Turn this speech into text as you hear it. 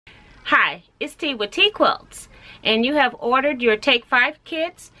Hi, it's T with Teaquilts, and you have ordered your Take 5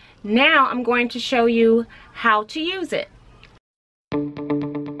 kits. Now I'm going to show you how to use it.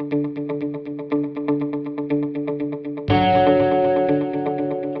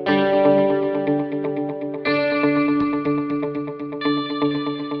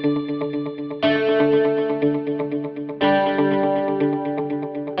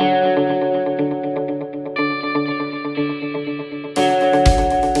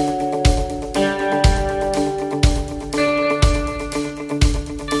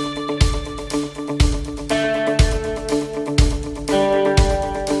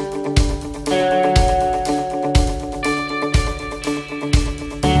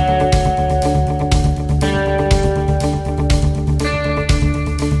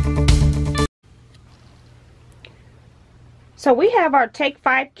 So we have our Take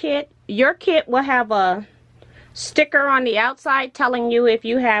 5 kit. Your kit will have a sticker on the outside telling you if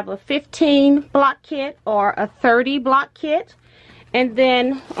you have a 15 block kit or a 30 block kit. And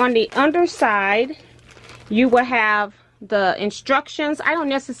then on the underside, you will have the instructions. I don't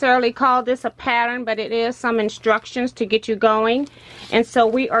necessarily call this a pattern, but it is some instructions to get you going. And so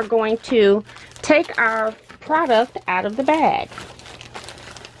we are going to take our product out of the bag.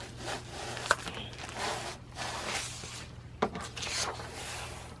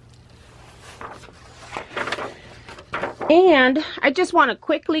 And I just want to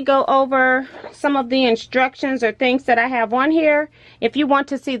quickly go over some of the instructions or things that I have on here. If you want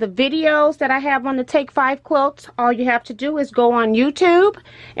to see the videos that I have on the Take 5 quilts, all you have to do is go on YouTube.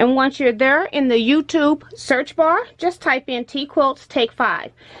 And once you're there in the YouTube search bar, just type in Teaquilts Take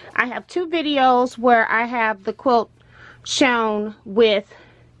 5. I have 2 videos where I have the quilt shown with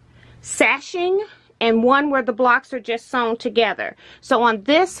sashing and one where the blocks are just sewn together. So on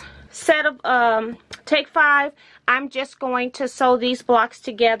this set of Take 5, I'm just going to sew these blocks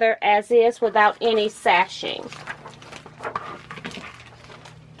together as is without any sashing.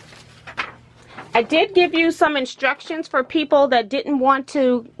 I did give you some instructions for people that didn't want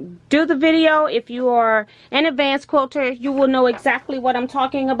to do the video. If you are an advanced quilter, you will know exactly what I'm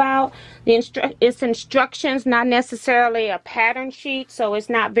talking about. It's instructions, not necessarily a pattern sheet, so it's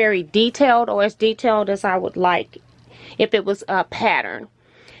not very detailed or as detailed as I would like if it was a pattern.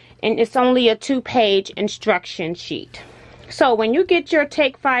 And it's only a 2-page instruction sheet. So when you get your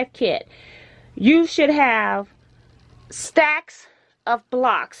Take 5 kit, you should have stacks of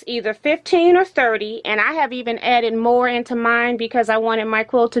blocks, either 15 or 30, and I have even added more into mine because I wanted my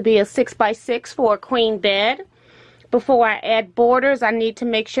quilt to be a 6x6 for a queen bed. Before I add borders, I need to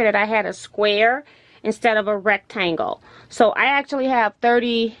make sure that I had a square instead of a rectangle. So I actually have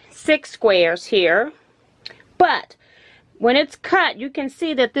 36 squares here, but when it's cut, you can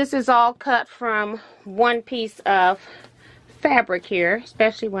see that this is all cut from one piece of fabric here,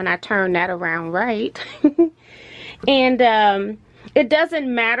 especially when I turn that around right. And it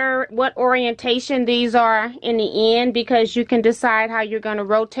doesn't matter what orientation these are in the end, because you can decide how you're going to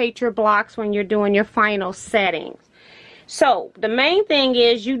rotate your blocks when you're doing your final settings. So the main thing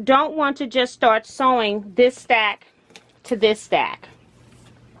is you don't want to just start sewing this stack to this stack.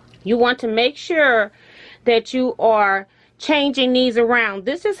 You want to make sure that you are changing these around.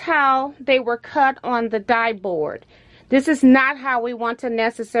 This is how they were cut on the die board. This is not how we want to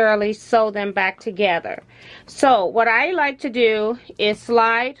necessarily sew them back together. So what I like to do is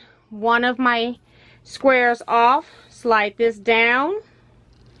slide one of my squares off, slide this down,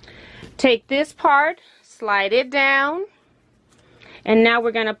 take this part, slide it down, and now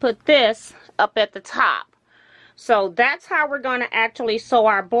we're going to put this up at the top. So that's how we're going to actually sew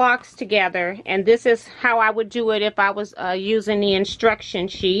our blocks together, and this is how I would do it if I was using the instruction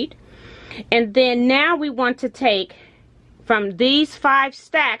sheet. And then now we want to take, from these 5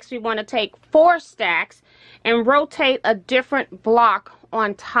 stacks, we want to take 4 stacks and rotate a different block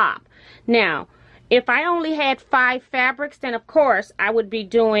on top. Now, if I only had 5 fabrics, then of course I would be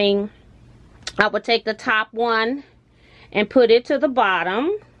doing, I would take the top one and put it to the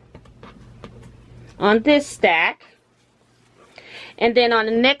bottom on this stack, and then on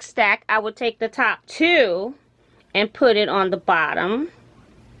the next stack I would take the top 2 and put it on the bottom,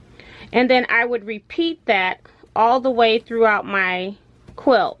 and then I would repeat that all the way throughout my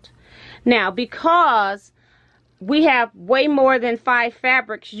quilt. Now, because we have way more than 5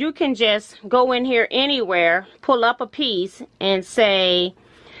 fabrics, you can just go in here anywhere, pull up a piece and say,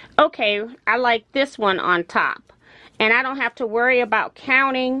 okay, I like this one on top, and I don't have to worry about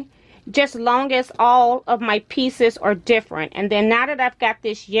counting, just long as all of my pieces are different. And then now that I've got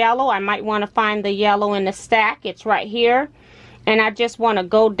this yellow, I might want to find the yellow in the stack. It's right here, and I just want to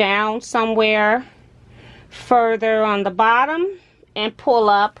go down somewhere further on the bottom and pull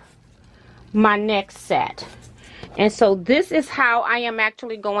up my next set. And so this is how I am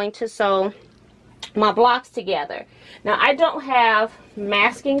actually going to sew my blocks together. Now I don't have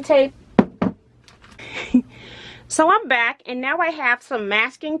masking tape. So I'm back, and now I have some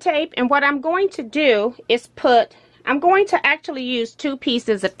masking tape, and what I'm going to do is I'm going to actually use 2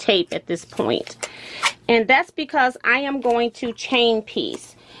 pieces of tape at this point. And that's because I am going to chain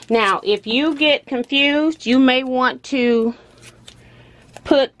piece. Now, if you get confused, you may want to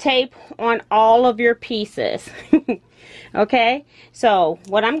put tape on all of your pieces. Okay, so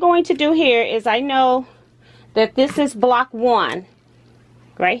what I'm going to do here is, I know that this is block 1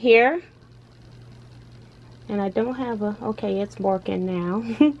 right here. And I don't have a, okay, it's working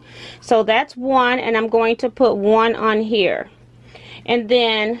now. So that's 1, and I'm going to put 1 on here. And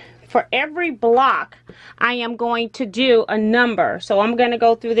then for every block, I am going to do a number. So I'm going to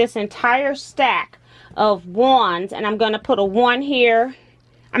go through this entire stack of 1s, and I'm going to put a 1 here.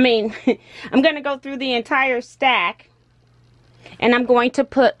 I'm going to go through the entire stack, and I'm going to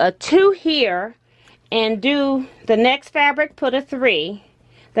put a 2 here, and do the next fabric, put a 3.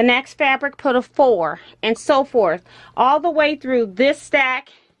 The next fabric, put a 4, and so forth, all the way through this stack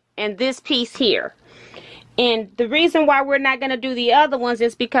and this piece here. And the reason why we're not going to do the other ones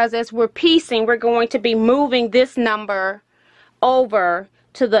is because as we're piecing, we're going to be moving this number over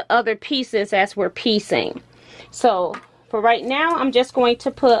to the other pieces as we're piecing. So for right now, I'm just going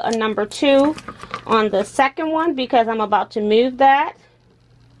to put a number 2 on the second one because I'm about to move that.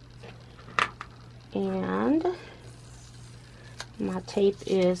 And my tape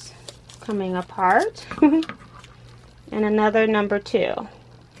is coming apart. And another number 2.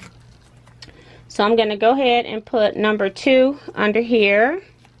 So I'm going to go ahead and put number 2 under here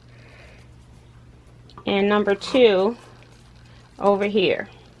and number 2 over here.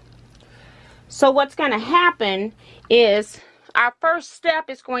 So what's going to happen is our first step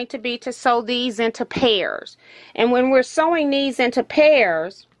is going to be to sew these into pairs. And when we're sewing these into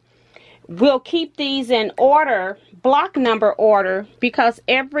pairs, we'll keep these in order, block number order, because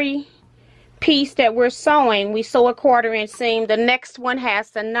every piece that we're sewing, we sew a 1/4 inch seam, the next one has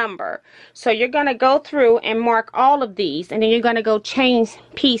the number. So you're going to go through and mark all of these, and then you're going to go chain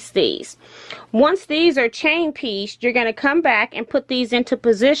piece these. Once these are chain pieced, you're going to come back and put these into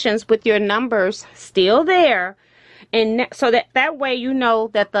positions with your numbers still there, and so that way you know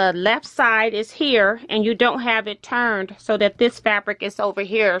that the left side is here and you don't have it turned so that this fabric is over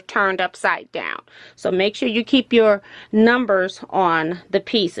here turned upside down. So make sure you keep your numbers on the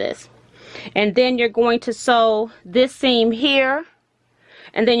pieces. And then you're going to sew this seam here,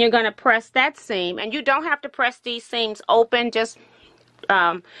 and then you're going to press that seam. And you don't have to press these seams open, just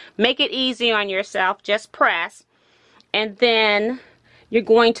make it easy on yourself, just press. And then you're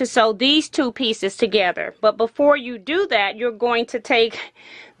going to sew these 2 pieces together. But before you do that, you're going to take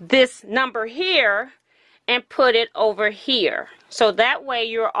this number here and put it over here. So that way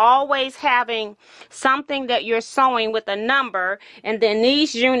you're always having something that you're sewing with a number, and then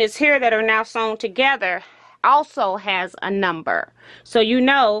these units here that are now sewn together also has a number. So you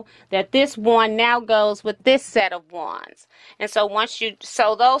know that this one now goes with this set of 1s. And so once you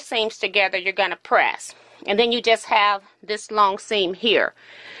sew those seams together, you're going to press. And then you just have this long seam here.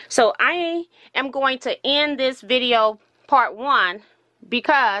 So I am going to end this video part 1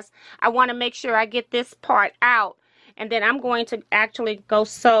 because I want to make sure I get this part out, and then I'm going to actually go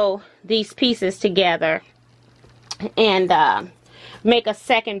sew these pieces together and make a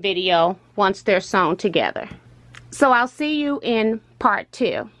second video once they're sewn together. So I'll see you in part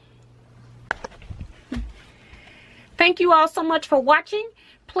 2. Thank you all so much for watching.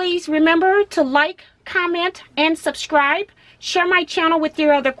 Please remember to like, comment, and subscribe. Share my channel with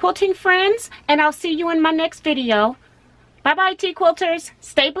your other quilting friends, and I'll see you in my next video. Bye-bye, Teaquilters.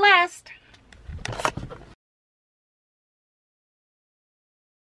 Stay blessed.